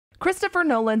Christopher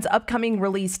Nolan's upcoming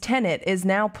release Tenet is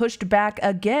now pushed back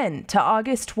again to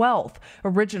August 12th.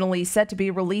 Originally set to be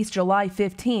released July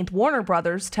 15th, Warner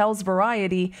Brothers tells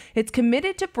Variety it's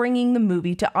committed to bringing the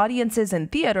movie to audiences in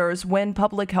theaters when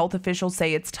public health officials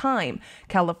say it's time.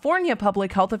 California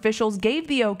public health officials gave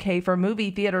the okay for movie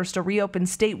theaters to reopen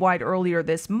statewide earlier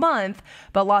this month,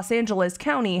 but Los Angeles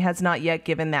County has not yet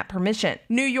given that permission.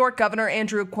 New York Governor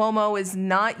Andrew Cuomo is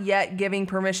not yet giving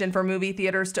permission for movie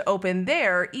theaters to open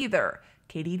there either.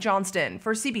 Katie Johnston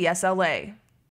for CBS LA.